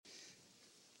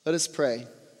Let us pray.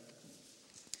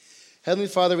 Heavenly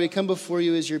Father, we come before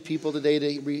you as your people today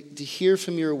to hear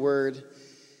from your word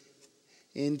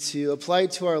and to apply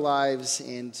it to our lives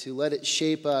and to let it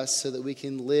shape us so that we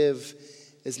can live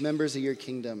as members of your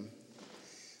kingdom.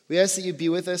 We ask that you be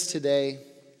with us today.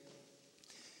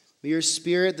 May your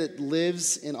spirit that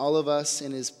lives in all of us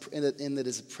and that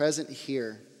is present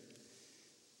here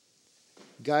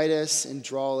guide us and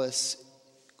draw us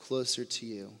closer to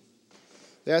you.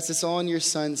 We ask this all in your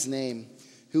Son's name,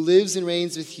 who lives and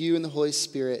reigns with you in the Holy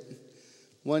Spirit,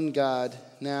 one God,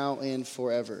 now and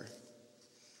forever.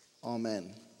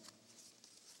 Amen.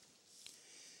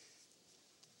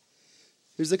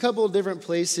 There's a couple of different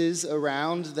places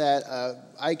around that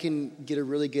I can get a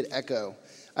really good echo.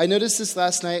 I noticed this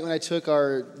last night when I took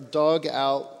our dog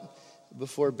out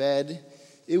before bed.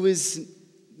 It was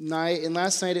night, and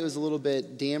last night it was a little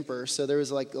bit damper, so there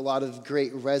was like a lot of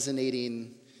great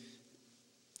resonating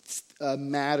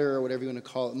matter, or whatever you want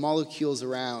to call it, molecules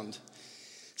around.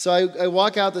 So I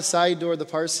walk out the side door of the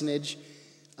parsonage,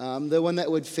 the one that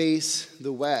would face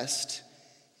the west,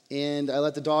 and I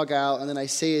let the dog out, and then I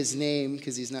say his name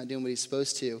because he's not doing what he's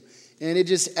supposed to. And it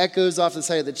just echoes off the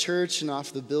side of the church and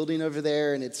off the building over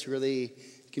there, and you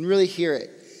can really hear it.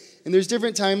 And there's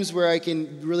different times where I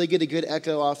can really get a good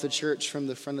echo off the church from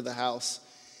the front of the house.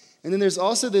 And then there's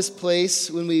also this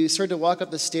place when we start to walk up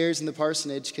the stairs in the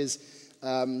parsonage, because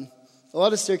a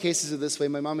lot of staircases are this way.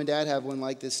 My mom and dad have one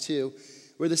like this too,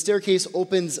 where the staircase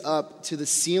opens up to the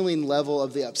ceiling level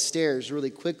of the upstairs really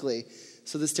quickly.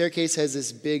 So the staircase has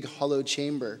this big hollow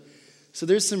chamber. So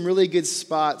there's some really good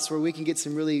spots where we can get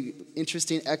some really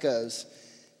interesting echoes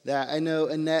that I know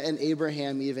Annette and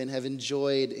Abraham even have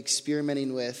enjoyed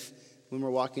experimenting with when we're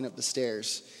walking up the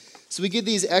stairs. So we get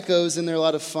these echoes, and they're a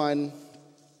lot of fun,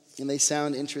 and they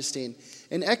sound interesting.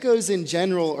 And echoes in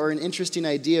general are an interesting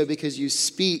idea because you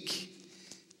speak,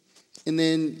 and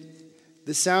then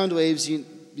the sound waves you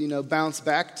bounce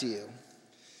back to you.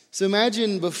 So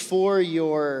imagine before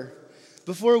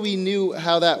we knew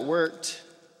how that worked,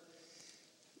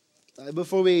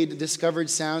 before we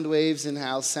discovered sound waves and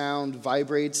how sound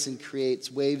vibrates and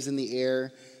creates waves in the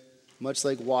air, much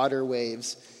like water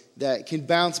waves that can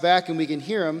bounce back and we can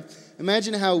hear them,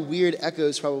 imagine how weird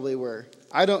echoes probably were.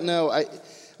 I don't know.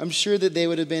 I'm sure that they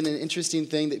would have been an interesting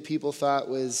thing that people thought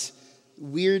was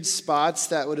weird spots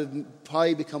that would have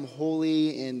probably become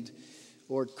holy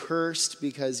or cursed,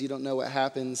 because you don't know what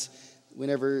happens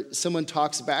whenever someone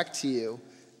talks back to you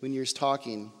when you're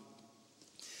talking.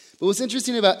 But what's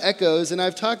interesting about echoes, and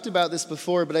I've talked about this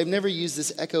before, but I've never used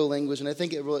this echo language, and I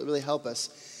think it will really help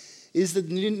us, is the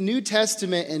New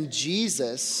Testament and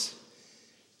Jesus,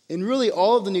 and really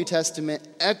all of the New Testament,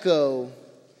 echo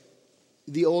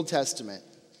the Old Testament.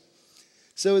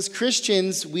 So as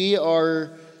Christians, we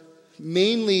are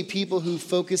mainly people who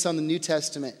focus on the New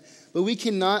Testament, but we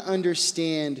cannot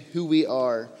understand who we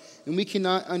are, and we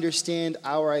cannot understand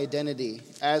our identity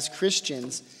as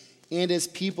Christians and as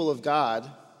people of God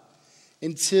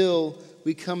until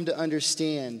we come to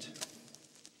understand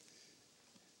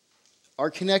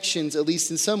our connections, at least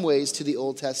in some ways, to the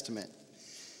Old Testament.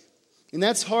 And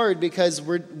that's hard because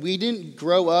we didn't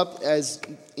grow up as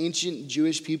ancient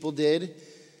Jewish people did.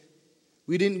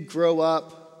 We didn't grow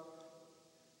up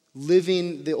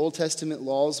living the Old Testament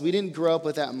laws. We didn't grow up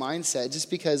with that mindset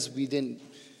just because we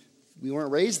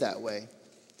weren't raised that way.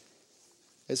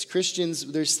 As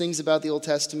Christians, there's things about the Old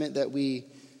Testament that we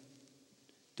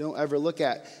don't ever look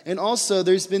at. And also,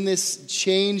 there's been this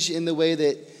change in the way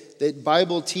that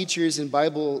Bible teachers and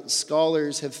Bible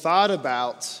scholars have thought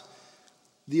about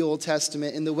the Old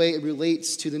Testament and the way it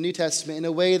relates to the New Testament, in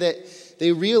a way that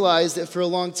they realize that for a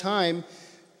long time,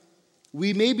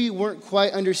 we maybe weren't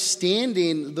quite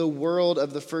understanding the world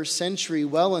of the first century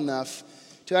well enough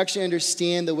to actually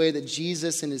understand the way that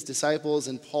Jesus and his disciples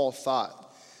and Paul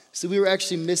thought. So we were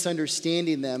actually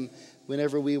misunderstanding them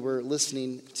whenever we were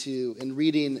listening to and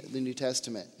reading the New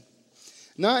Testament.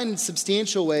 Not in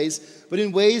substantial ways, but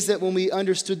in ways that when we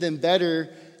understood them better,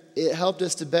 it helped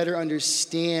us to better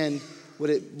understand what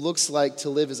it looks like to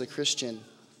live as a Christian.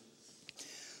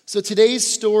 So today's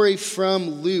story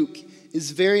from Luke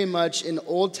is very much an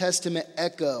Old Testament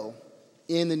echo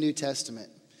in the New Testament.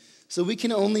 So we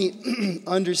can only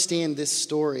understand this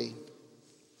story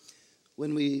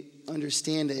when we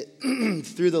understand it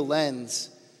through the lens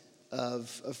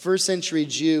of a first century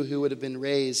Jew who would have been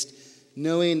raised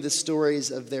knowing the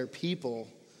stories of their people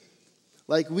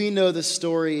like we know the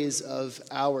stories of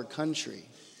our country.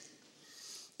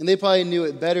 And they probably knew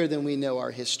it better than we know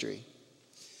our history.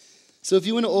 So if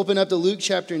you want to open up to Luke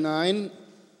chapter 9,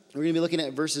 we're going to be looking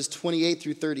at verses 28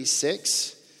 through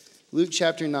 36. Luke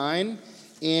chapter 9.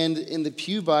 And in the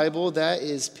Pew Bible, that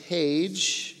is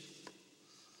page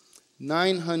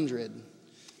 900.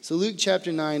 So Luke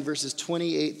chapter 9, verses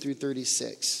 28 through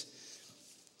 36.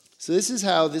 So this is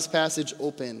how this passage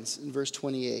opens in verse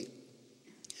 28.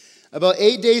 About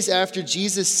 8 days after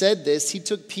Jesus said this, he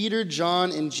took Peter,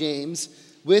 John, and James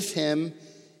with him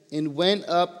and went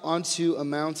up onto a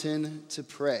mountain to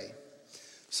pray.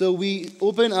 So we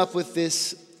open up with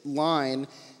this line,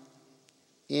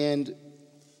 and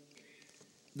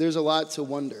there's a lot to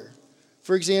wonder.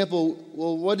 For example,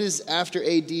 well, what is after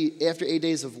 8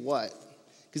 days of what?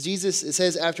 Because it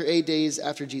says after 8 days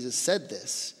after Jesus said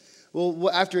this. Well,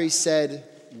 after he said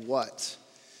what?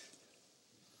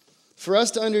 For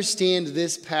us to understand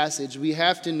this passage, we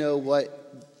have to know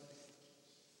what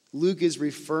Luke is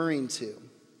referring to.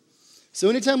 So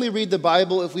anytime we read the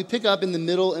Bible, if we pick up in the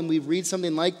middle and we read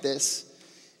something like this,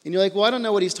 and you're like, well, I don't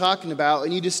know what he's talking about,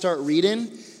 and you just start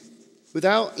reading,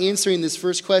 without answering this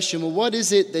first question, well, what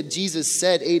is it that Jesus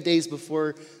said 8 days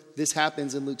before this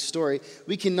happens in Luke's story?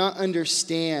 We cannot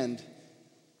understand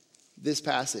this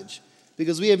passage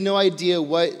because we have no idea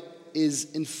what is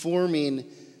informing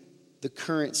the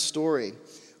current story.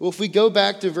 Well, if we go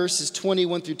back to verses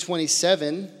 21 through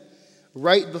 27,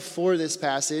 right before this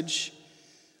passage,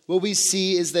 what we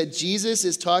see is that Jesus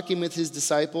is talking with his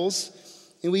disciples,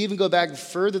 and we even go back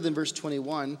further than verse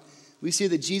 21. We see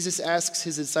that Jesus asks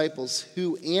his disciples,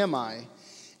 "Who am I?"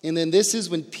 And then this is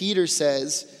when Peter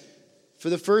says,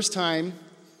 for the first time,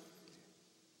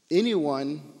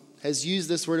 anyone has used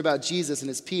this word about Jesus, and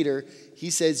it's Peter.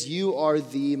 He says, "You are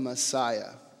the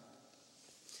Messiah."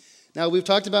 Now, we've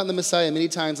talked about the Messiah many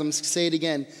times. I'm going to say it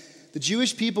again. The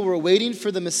Jewish people were waiting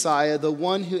for the Messiah,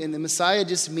 and the Messiah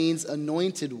just means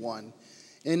anointed one.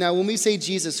 And now when we say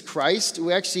Jesus Christ,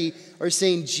 we actually are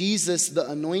saying Jesus the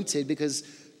anointed, because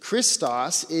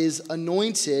Christos is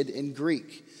anointed in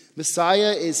Greek.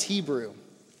 Messiah is Hebrew.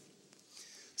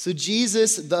 So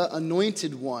Jesus the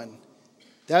anointed one.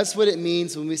 That's what it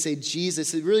means when we say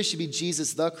Jesus. It really should be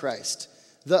Jesus the Christ,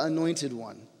 the anointed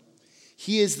one.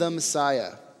 He is the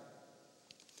Messiah.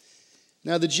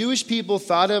 Now, the Jewish people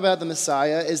thought about the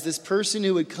Messiah as this person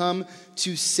who would come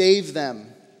to save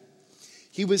them.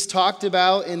 He was talked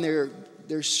about in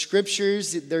their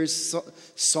scriptures. There's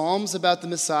psalms about the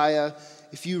Messiah.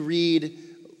 If you read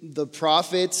the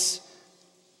prophets,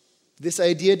 this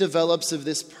idea develops of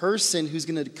this person who's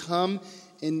going to come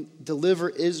and deliver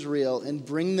Israel and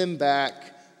bring them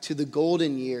back to the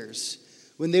golden years,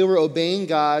 when they were obeying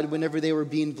God, whenever they were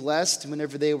being blessed,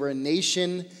 whenever they were a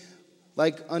nation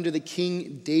like under the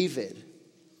King David,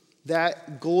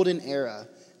 that golden era.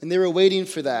 And they were waiting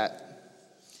for that.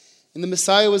 And the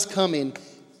Messiah was coming.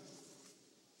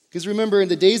 Because remember, in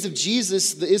the days of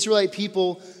Jesus, the Israelite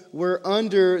people were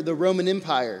under the Roman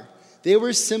Empire. They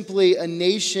were simply a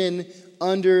nation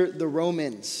under the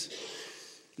Romans.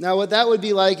 Now, what that would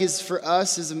be like is for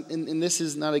us, and this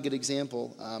is not a good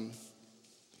example,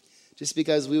 just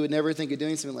because we would never think of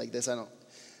doing something like this.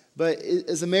 But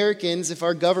as Americans, if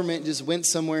our government just went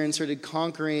somewhere and started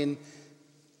conquering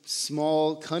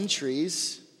small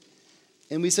countries,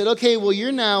 and we said, okay, well,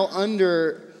 you're now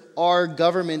under our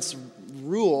government's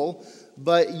rule,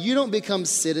 but you don't become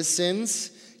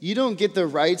citizens. You don't get the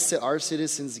rights that our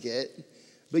citizens get,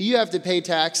 but you have to pay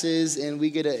taxes, and we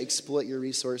get to exploit your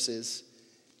resources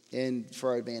and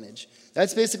for our advantage.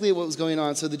 That's basically what was going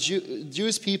on. So the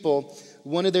Jewish people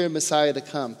wanted their Messiah to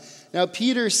come. Now,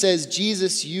 Peter says,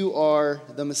 "Jesus, you are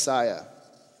the Messiah."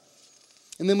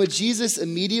 And then what Jesus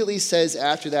immediately says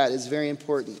after that is very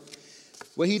important.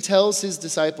 What he tells his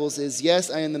disciples is, yes,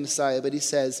 I am the Messiah, but he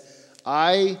says,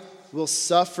 "I will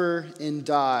suffer and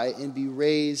die and be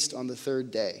raised on the third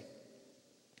day."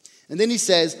 And then he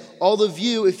says, all of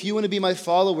you, if you want to be my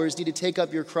followers, need to take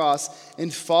up your cross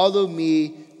and follow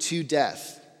me to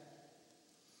death.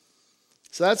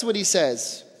 So that's what he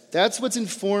says. That's what's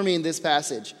informing this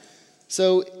passage.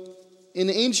 So in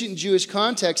the ancient Jewish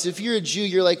context, if you're a Jew,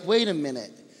 you're like, wait a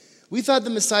minute. We thought the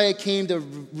Messiah came to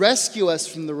rescue us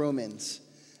from the Romans,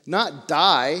 not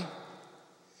die.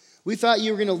 We thought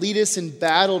you were going to lead us in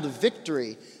battle to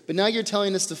victory, but now you're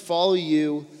telling us to follow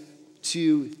you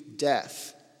to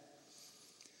death.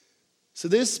 So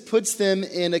this puts them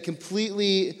in a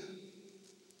completely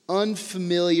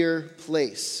unfamiliar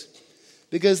place,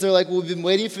 because they're like, well, we've been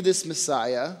waiting for this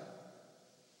Messiah,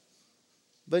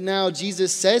 but now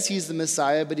Jesus says he's the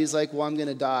Messiah, but he's like, well, I'm going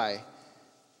to die.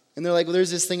 And they're like, well,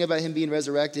 there's this thing about him being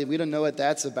resurrected. We don't know what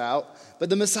that's about, but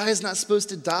the Messiah's not supposed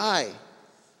to die.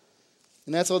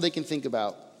 And that's all they can think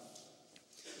about.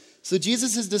 So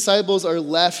Jesus' disciples are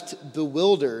left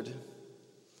bewildered.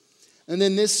 And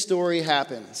then this story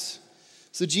happens.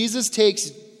 So Jesus takes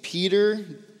Peter,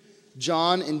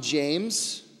 John, and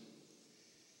James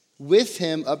with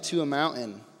him up to a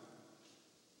mountain.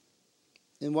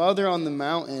 And while they're on the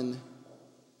mountain,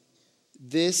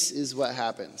 this is what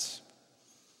happens.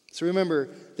 So remember,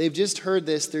 they've just heard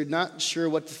this. They're not sure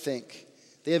what to think.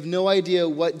 They have no idea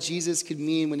what Jesus could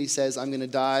mean when he says, I'm going to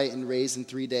die and raise in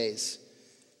 3 days.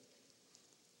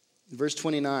 Verse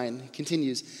 29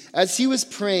 continues. As he was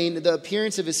praying, the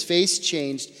appearance of his face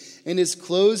changed, and his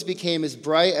clothes became as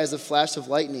bright as a flash of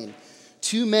lightning.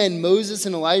 2 men, Moses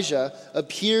and Elijah,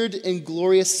 appeared in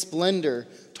glorious splendor,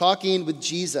 talking with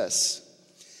Jesus.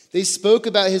 They spoke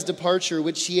about his departure,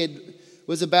 which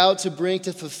was about to bring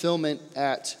to fulfillment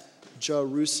at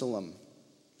Jerusalem.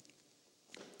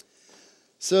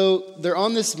 So they're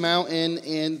on this mountain,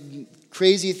 and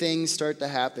crazy things start to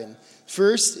happen.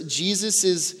 First,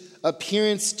 Jesus'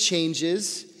 appearance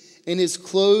changes, and his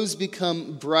clothes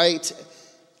become bright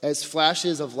as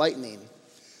flashes of lightning.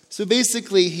 So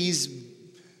basically, he's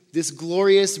this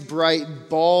glorious, bright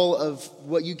ball of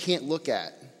what you can't look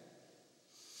at.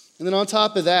 And then on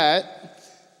top of that,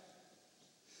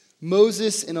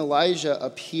 Moses and Elijah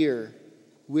appear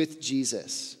with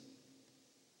Jesus.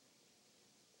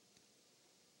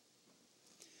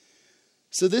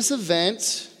 So this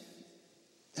event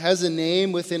has a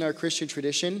name within our Christian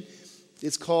tradition.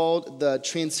 It's called the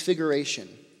Transfiguration.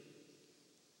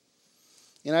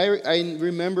 And I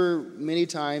remember many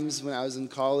times when I was in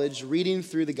college reading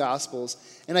through the Gospels,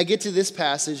 and I get to this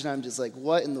passage and I'm just like,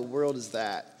 what in the world is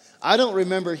that? I don't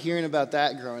remember hearing about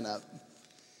that growing up.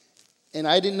 And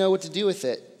I didn't know what to do with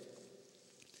it.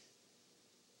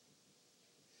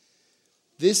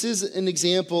 This is an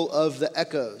example of the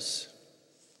echoes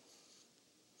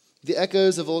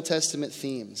of Old Testament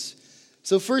themes.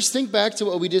 So first, think back to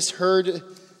what we just heard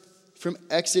from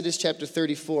Exodus chapter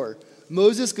 34.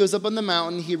 Moses goes up on the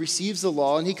mountain, he receives the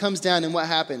law, and he comes down, and what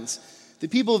happens? The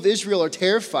people of Israel are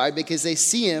terrified because they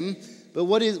see him, but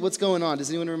what's going on? Does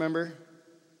anyone remember?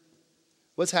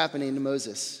 What's happening to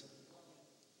Moses?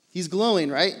 He's glowing,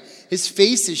 right? His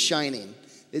face is shining.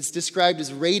 It's described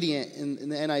as radiant in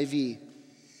the NIV.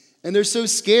 And they're so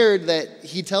scared that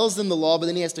he tells them the law, but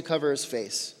then he has to cover his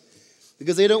face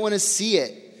because they don't want to see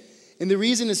it. And the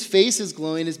reason his face is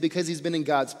glowing is because he's been in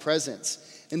God's presence.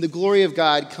 And the glory of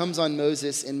God comes on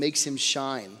Moses and makes him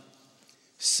shine.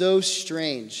 So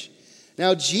strange.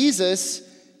 Now Jesus,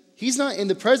 he's not in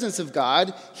the presence of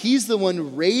God. He's the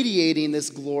one radiating this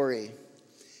glory.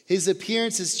 His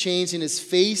appearance has changed and his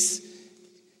face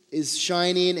is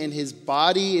shining and his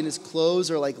body and his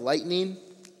clothes are like lightning.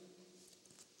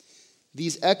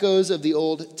 These echoes of the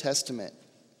Old Testament.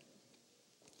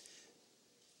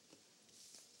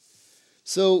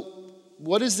 So,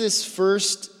 what does this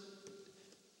first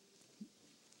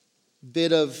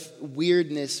bit of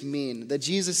weirdness mean? That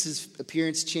Jesus'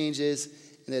 appearance changes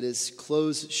and that his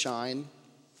clothes shine?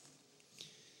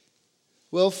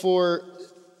 Well, for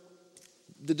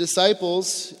the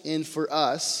disciples and for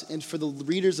us and for the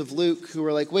readers of Luke who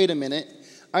were like, wait a minute,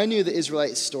 I knew the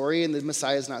Israelite story and the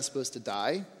Messiah is not supposed to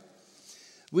die.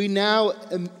 We now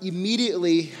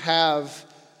immediately have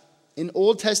an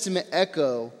Old Testament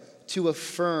echo to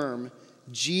affirm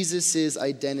Jesus'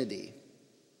 identity.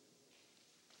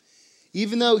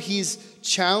 Even though he's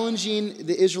challenging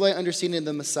the Israelite understanding of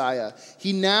the Messiah,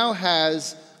 he now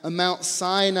has a Mount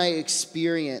Sinai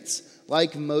experience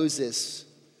like Moses.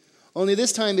 Only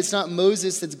this time it's not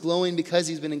Moses that's glowing because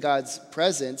he's been in God's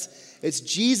presence. It's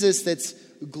Jesus that's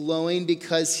glowing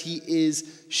because he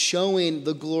is showing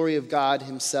the glory of God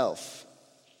himself.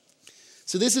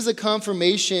 So this is a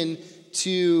confirmation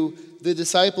to the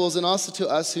disciples and also to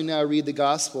us who now read the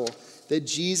gospel that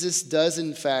Jesus does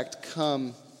in fact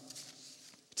come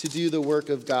to do the work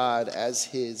of God as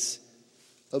his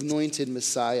anointed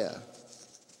Messiah.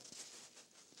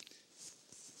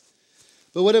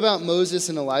 But what about Moses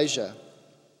and Elijah?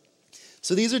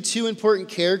 So these are two important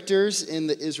characters in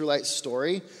the Israelite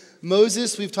story.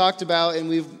 Moses we've talked about, and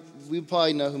we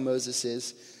probably know who Moses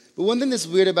is. But one thing that's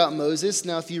weird about Moses,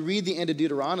 now if you read the end of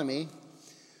Deuteronomy,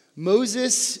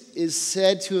 Moses is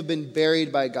said to have been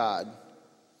buried by God.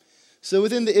 So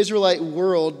within the Israelite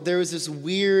world, there was this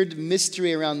weird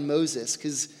mystery around Moses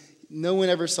because no one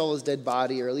ever saw his dead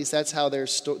body, or at least that's how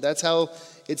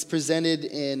it's presented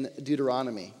in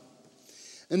Deuteronomy.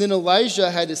 And then Elijah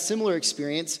had a similar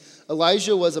experience.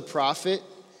 Elijah was a prophet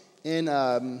in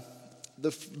the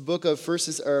book of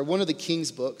one of the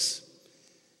Kings books.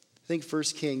 I think 1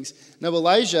 Kings. Now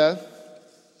Elijah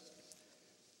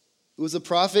was a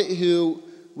prophet who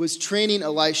was training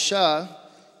Elisha,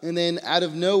 and then out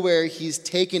of nowhere he's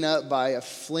taken up by a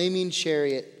flaming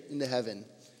chariot into heaven.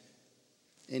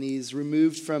 And he's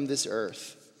removed from this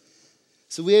earth.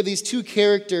 So we have these two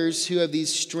characters who have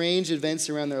these strange events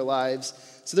around their lives.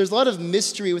 So there's a lot of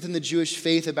mystery within the Jewish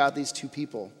faith about these two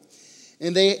people.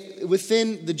 And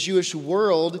within the Jewish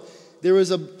world, there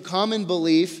was a common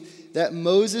belief that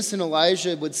Moses and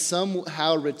Elijah would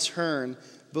somehow return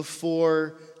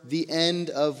before the end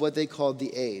of what they called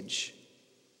the age.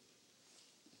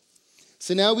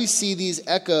 So now we see these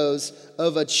echoes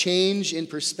of a change in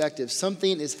perspective.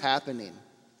 Something is happening.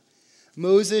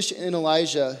 Moses and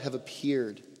Elijah have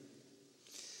appeared.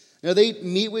 Now they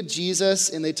meet with Jesus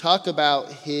and they talk about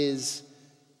his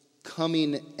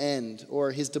coming end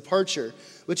or his departure,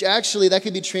 which actually that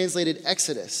could be translated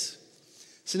Exodus.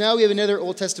 So now we have another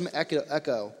Old Testament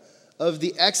echo of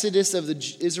the exodus of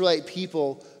the Israelite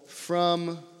people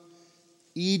from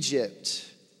Egypt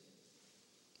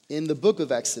in the book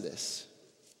of Exodus.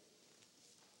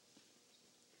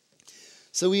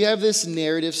 So we have this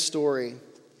narrative story.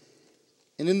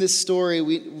 And in this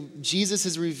story, Jesus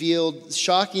has revealed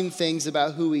shocking things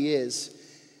about who he is.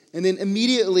 And then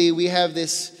immediately we have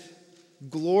this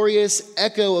glorious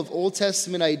echo of Old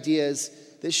Testament ideas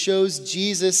that shows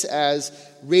Jesus as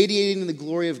radiating the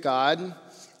glory of God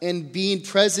and being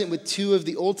present with two of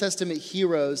the Old Testament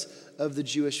heroes of the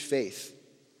Jewish faith.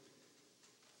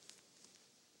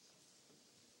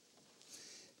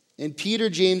 And Peter,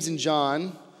 James, and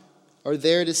John are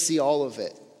there to see all of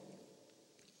it.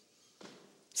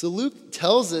 So Luke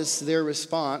tells us their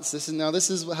response. This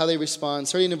is how they respond,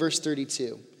 starting in verse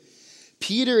 32.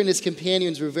 Peter and his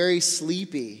companions were very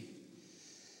sleepy,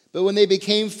 but when they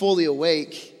became fully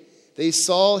awake, they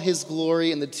saw his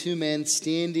glory and the two men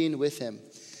standing with him.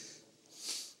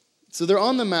 So they're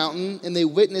on the mountain and they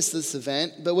witness this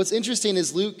event. But what's interesting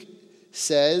is Luke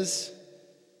says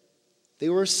they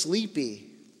were sleepy.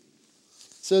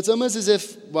 So it's almost as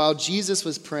if while Jesus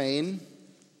was praying,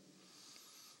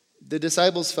 the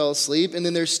disciples fell asleep, and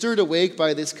then they're stirred awake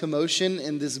by this commotion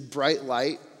and this bright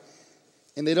light,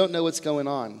 and they don't know what's going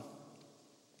on.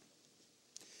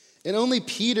 And only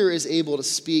Peter is able to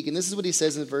speak, and this is what he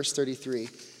says in verse 33.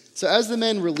 So as the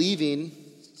men were leaving,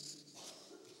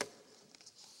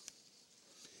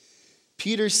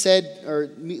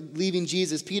 leaving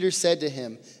Jesus, Peter said to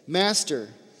him, "Master,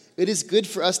 it is good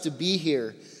for us to be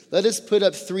here. Let us put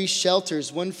up 3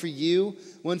 shelters, one for you,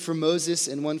 one for Moses,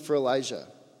 and one for Elijah."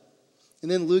 And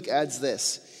then Luke adds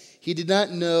this. He did not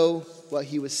know what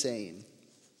he was saying.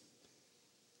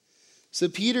 So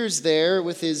Peter's there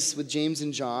with James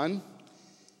and John.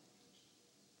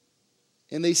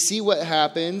 And they see what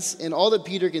happens. And all that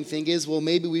Peter can think is, well,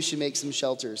 maybe we should make some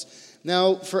shelters.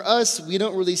 Now, for us, we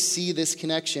don't really see this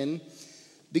connection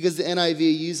because the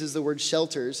NIV uses the word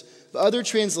shelters. But other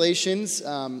translations,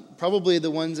 probably the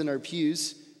ones in our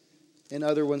pews, and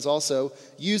other ones also,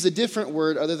 use a different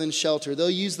word other than shelter.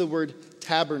 They'll use the word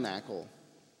tabernacle.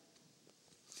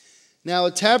 Now,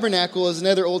 a tabernacle is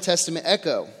another Old Testament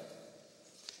echo.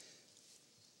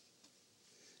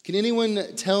 Can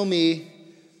anyone tell me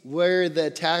where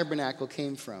the tabernacle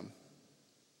came from?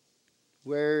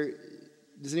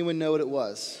 Does anyone know what it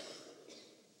was?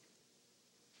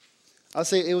 I'll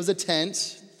say it was a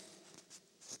tent.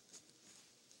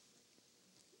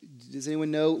 Does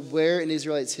anyone know where in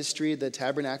Israelites' history the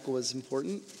tabernacle was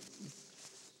important?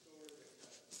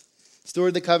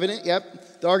 Stored the covenant,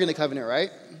 yep. The Ark of the Covenant,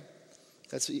 right?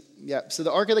 So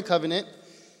the Ark of the Covenant.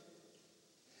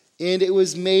 And it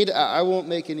was made, I won't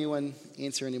make anyone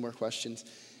answer any more questions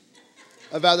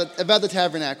about the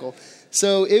tabernacle.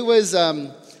 So it was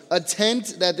a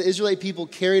tent that the Israelite people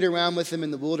carried around with them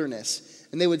in the wilderness.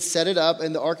 And they would set it up,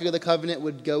 and the Ark of the Covenant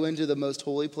would go into the most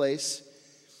holy place.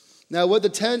 Now, what the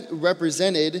tent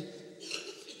represented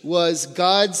was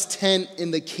God's tent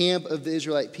in the camp of the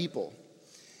Israelite people.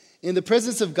 And the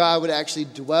presence of God would actually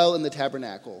dwell in the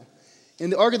tabernacle.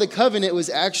 And the Ark of the Covenant was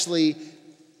actually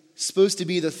supposed to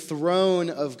be the throne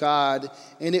of God.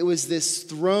 And it was this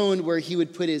throne where he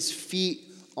would put his feet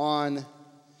on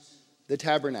the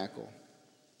tabernacle.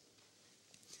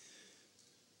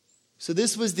 So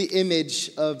this was the image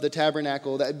of the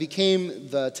tabernacle that became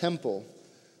the temple.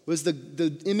 Was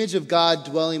the image of God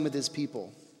dwelling with his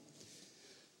people.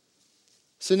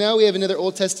 So now we have another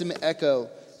Old Testament echo.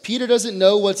 Peter doesn't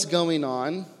know what's going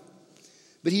on,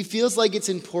 but he feels like it's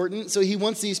important, so he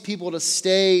wants these people to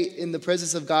stay in the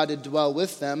presence of God, to dwell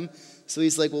with them. So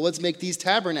he's like, well, let's make these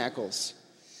tabernacles.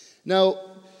 Now,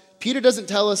 Peter doesn't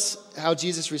tell us how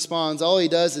Jesus responds. All he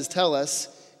does is tell us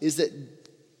is that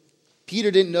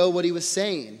Peter didn't know what he was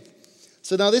saying.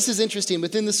 So now this is interesting.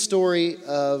 Within the story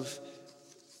of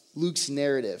Luke's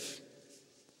narrative,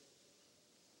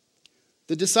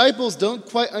 the disciples don't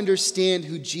quite understand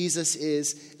who Jesus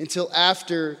is until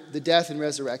after the death and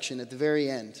resurrection at the very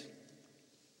end.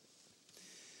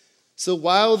 So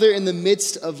while they're in the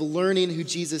midst of learning who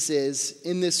Jesus is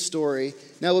in this story,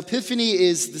 now Epiphany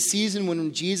is the season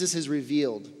when Jesus is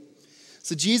revealed.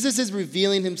 So Jesus is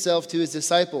revealing himself to his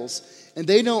disciples, and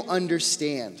they don't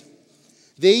understand.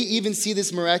 They even see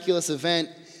this miraculous event,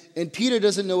 and Peter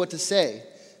doesn't know what to say.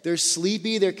 They're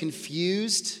sleepy, they're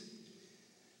confused.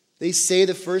 They say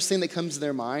the first thing that comes to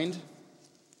their mind.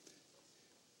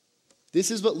 This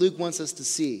is what Luke wants us to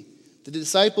see. The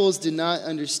disciples did not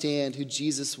understand who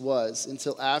Jesus was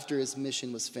until after his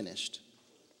mission was finished.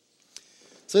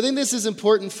 So I think this is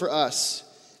important for us.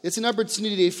 It's an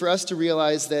opportunity for us to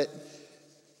realize that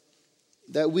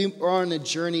we are on a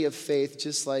journey of faith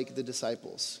just like the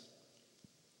disciples.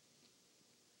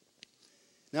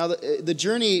 Now, the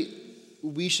journey,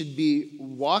 we should be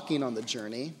walking on the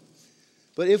journey.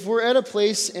 But if we're at a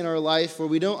place in our life where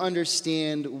we don't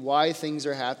understand why things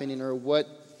are happening or what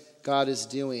God is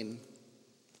doing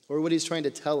or what he's trying to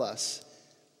tell us,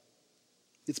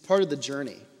 it's part of the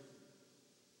journey.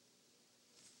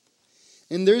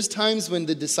 And there's times when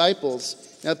the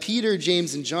disciples, now Peter,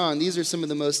 James, and John, these are some of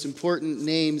the most important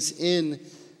names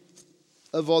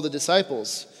of all the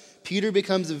disciples. Peter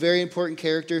becomes a very important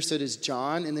character, so does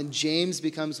John, and then James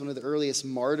becomes one of the earliest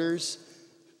martyrs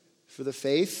for the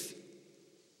faith.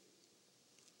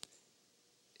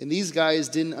 And these guys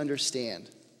didn't understand.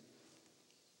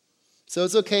 So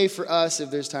it's okay for us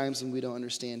if there's times when we don't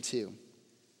understand too.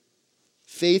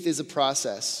 Faith is a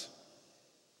process.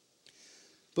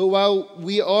 But while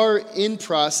we are in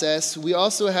process, we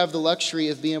also have the luxury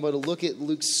of being able to look at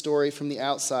Luke's story from the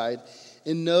outside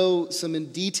and know some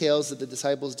details that the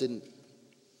disciples didn't.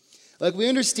 Like, we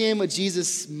understand what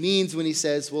Jesus means when he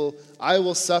says, well, I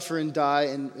will suffer and die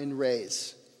and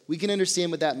raise. We can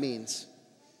understand what that means.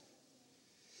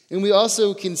 And we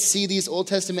also can see these Old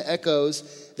Testament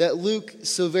echoes that Luke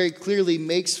so very clearly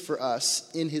makes for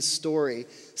us in his story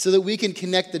so that we can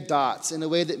connect the dots in a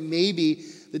way that maybe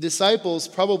the disciples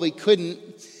probably couldn't.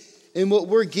 And what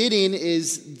we're getting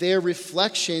is their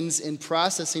reflections and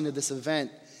processing of this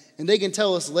event. And they can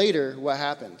tell us later what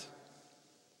happened.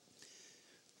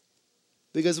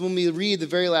 Because when we read the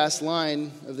very last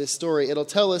line of this story, it'll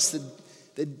tell us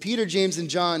that Peter, James, and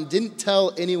John didn't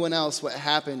tell anyone else what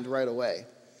happened right away.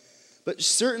 But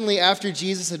certainly after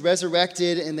Jesus had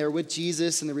resurrected and they're with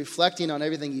Jesus and they're reflecting on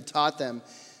everything he taught them,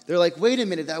 they're like, wait a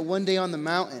minute, that one day on the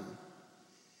mountain.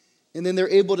 And then they're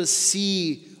able to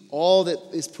see all that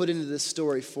is put into this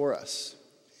story for us.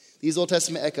 These Old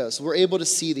Testament echoes. We're able to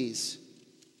see these.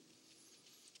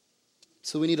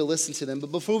 So we need to listen to them.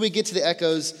 But before we get to the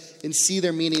echoes and see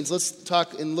their meanings, let's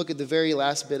talk and look at the very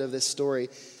last bit of this story.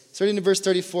 Starting in verse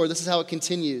 34, this is how it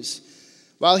continues.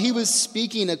 While he was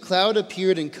speaking, a cloud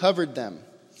appeared and covered them,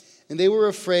 and they were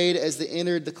afraid as they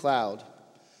entered the cloud.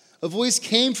 A voice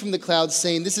came from the cloud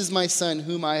saying, "This is my son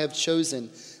whom I have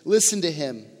chosen. Listen to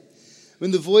him."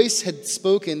 When the voice had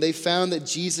spoken, they found that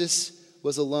Jesus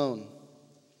was alone.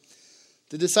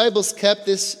 The disciples kept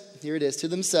this, here it is, to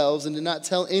themselves and did not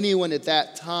tell anyone at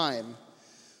that time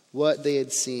what they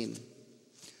had seen.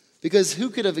 Because who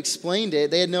could have explained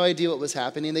it? They had no idea what was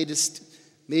happening. They just,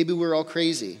 maybe we're all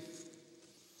crazy.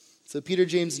 So Peter,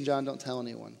 James, and John don't tell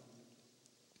anyone.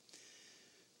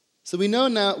 So we now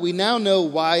know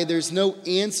why there's no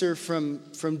answer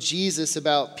from Jesus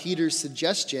about Peter's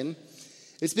suggestion.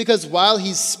 It's because while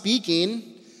he's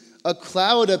speaking, a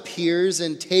cloud appears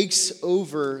and takes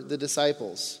over the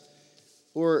disciples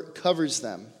or covers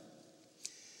them.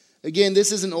 Again,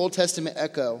 this is an Old Testament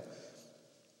echo.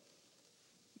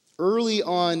 Early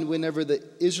on, whenever the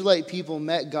Israelite people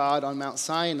met God on Mount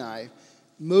Sinai,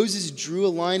 Moses drew a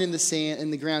line in the sand,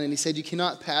 in the ground, and he said, you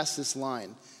cannot pass this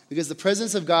line because the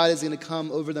presence of God is going to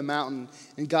come over the mountain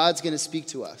and God's going to speak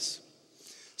to us.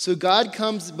 So God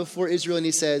comes before Israel and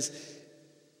he says,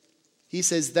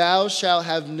 thou shalt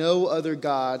have no other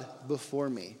God before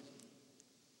me.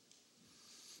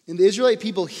 And the Israelite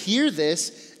people hear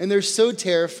this and they're so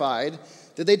terrified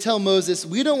that they tell Moses,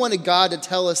 we don't want a God to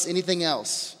tell us anything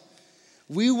else.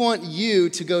 We want you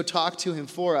to go talk to him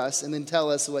for us and then tell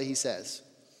us what he says.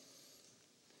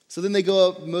 So then they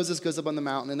go up, Moses goes up on the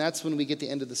mountain, and that's when we get the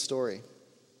end of the story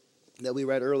that we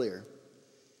read earlier.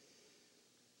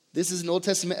 This is an Old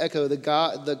Testament echo.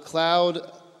 The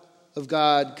cloud of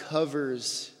God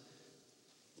covers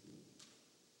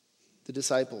the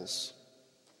disciples.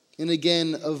 And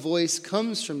again, a voice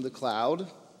comes from the cloud,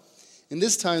 and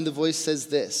this time the voice says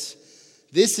this,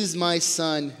 "This is my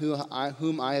son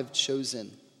whom I have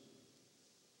chosen."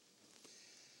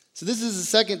 So this is the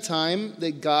second time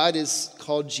that God is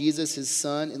called Jesus his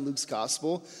son in Luke's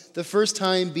gospel. The first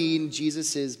time being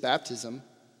Jesus' baptism.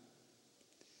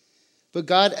 But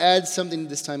God adds something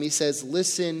this time. He says,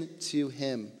 listen to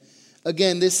him.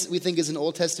 Again, this we think is an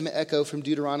Old Testament echo from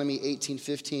Deuteronomy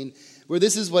 18:15, where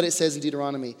this is what it says in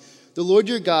Deuteronomy. The Lord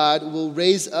your God will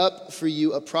raise up for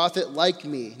you a prophet like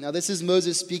me. Now this is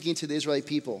Moses speaking to the Israelite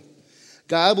people.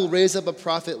 God will raise up a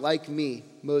prophet like me,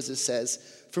 Moses says,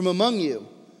 from among you,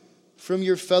 from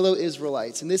your fellow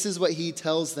Israelites. And this is what he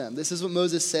tells them. This is what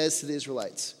Moses says to the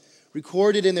Israelites,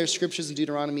 recorded in their scriptures in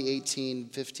Deuteronomy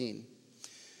 18:15.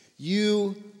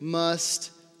 You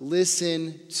must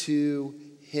listen to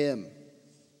him.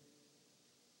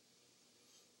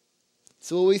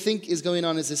 So what we think is going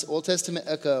on is this Old Testament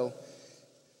echo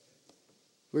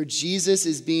where Jesus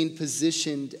is being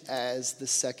positioned as the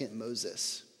second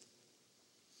Moses.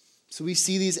 So we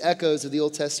see these echoes of the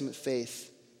Old Testament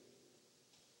faith.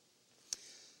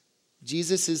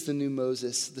 Jesus is the new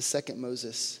Moses, the second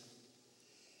Moses.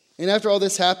 And after all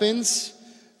this happens,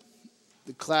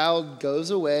 the cloud goes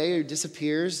away or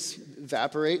disappears,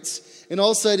 evaporates, and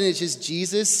all of a sudden it's just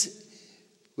Jesus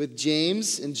with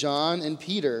James and John and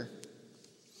Peter.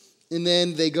 And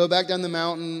then they go back down the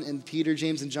mountain, and Peter,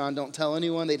 James, and John don't tell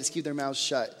anyone. They just keep their mouths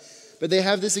shut. But they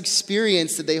have this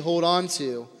experience that they hold on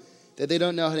to that they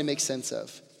don't know how to make sense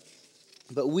of.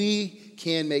 But we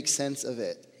can make sense of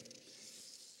it.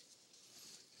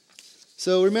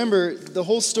 So remember, the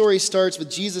whole story starts with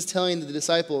Jesus telling the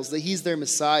disciples that he's their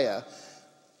Messiah.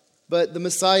 But the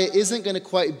Messiah isn't going to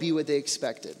quite be what they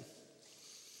expected.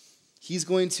 He's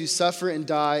going to suffer and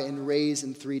die and raise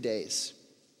in 3 days.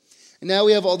 And now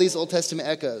we have all these Old Testament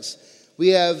echoes. We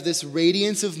have this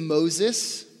radiance of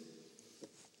Moses.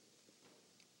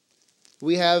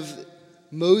 We have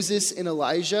Moses and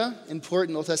Elijah,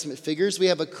 important Old Testament figures. We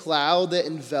have a cloud that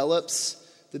envelops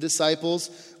the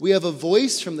disciples. We have a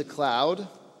voice from the cloud.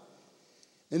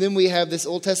 And then we have this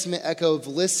Old Testament echo of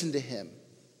listen to him.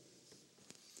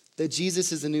 That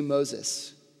Jesus is the new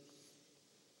Moses.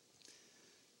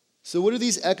 So what are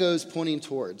these echoes pointing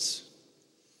towards?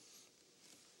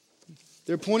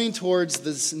 They're pointing towards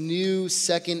this new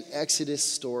second Exodus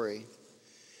story.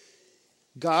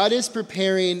 God is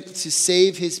preparing to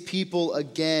save his people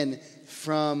again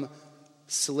from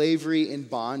slavery and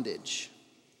bondage.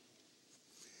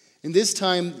 And this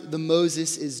time the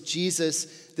Moses is Jesus.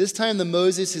 This time the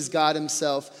Moses is God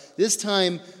himself. This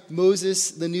time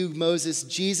Moses, the new Moses,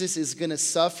 Jesus is going to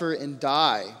suffer and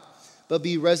die, but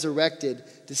be resurrected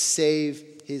to save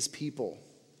his people.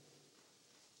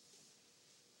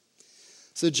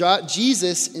 So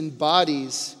Jesus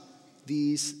embodies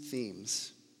these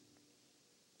themes.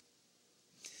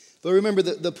 But remember,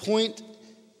 the point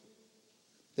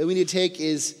that we need to take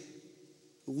is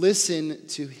listen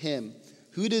to him.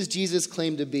 Who does Jesus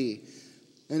claim to be?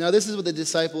 And now this is what the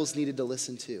disciples needed to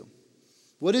listen to.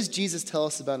 What does Jesus tell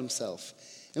us about himself?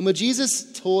 And what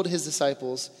Jesus told his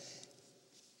disciples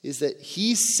is that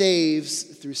he saves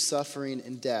through suffering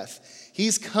and death.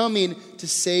 He's coming to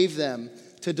save them,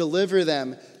 to deliver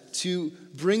them, to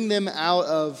bring them out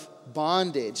of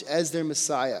bondage as their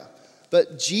Messiah.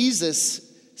 But Jesus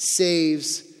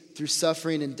saves through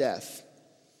suffering and death.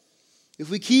 If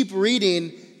we keep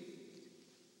reading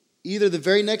either the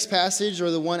very next passage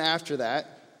or the one after that,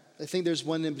 I think there's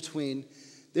one in between,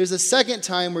 there's a second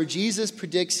time where Jesus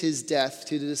predicts his death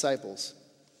to the disciples.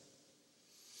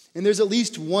 And there's at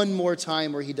least one more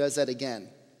time where he does that again.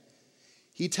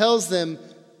 He tells them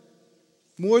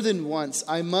more than once,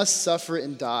 I must suffer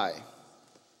and die.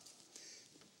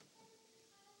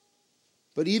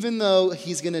 But even though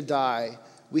he's going to die,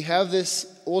 we have this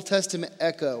Old Testament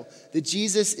echo that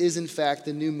Jesus is in fact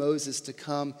the new Moses to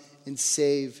come and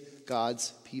save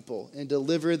God's people and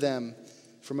deliver them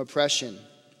from oppression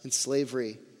and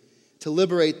slavery, to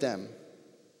liberate them.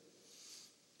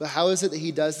 But how is it that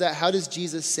he does that? How does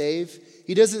Jesus save?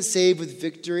 He doesn't save with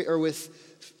victory or with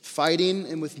fighting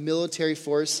and with military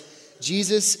force.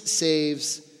 Jesus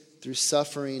saves through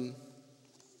suffering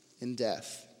and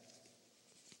death.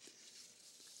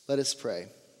 Let us pray.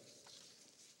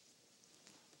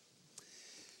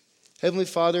 Heavenly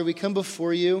Father, we come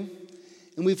before you,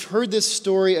 and we've heard this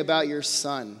story about your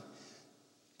Son,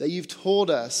 that you've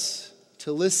told us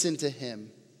to listen to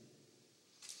him,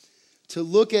 to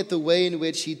look at the way in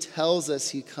which he tells us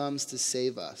he comes to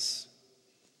save us,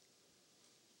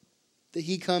 that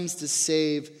he comes to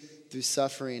save through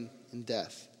suffering and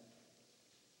death.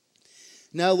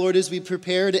 Now, Lord, as we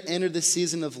prepare to enter the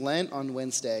season of Lent on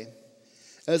Wednesday,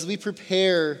 as we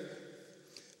prepare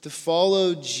to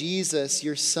follow Jesus,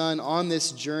 your Son, on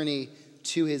this journey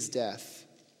to his death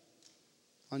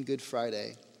on Good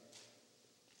Friday,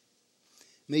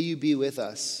 may you be with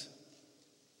us.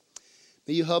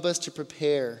 May you help us to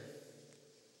prepare.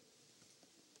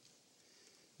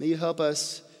 May you help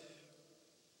us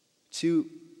to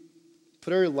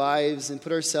put our lives and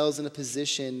put ourselves in a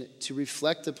position to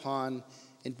reflect upon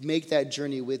and make that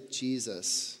journey with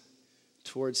Jesus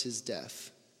towards his death.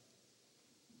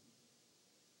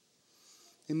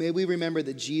 And may we remember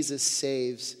that Jesus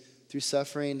saves through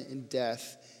suffering and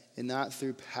death and not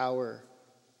through power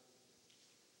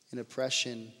and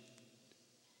oppression,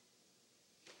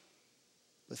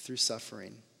 but through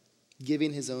suffering,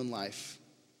 giving his own life.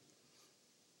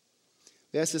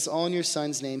 We ask this all in your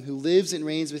Son's name, who lives and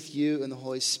reigns with you in the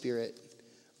Holy Spirit,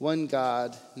 one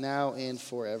God, now and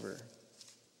forever.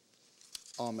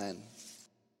 Amen.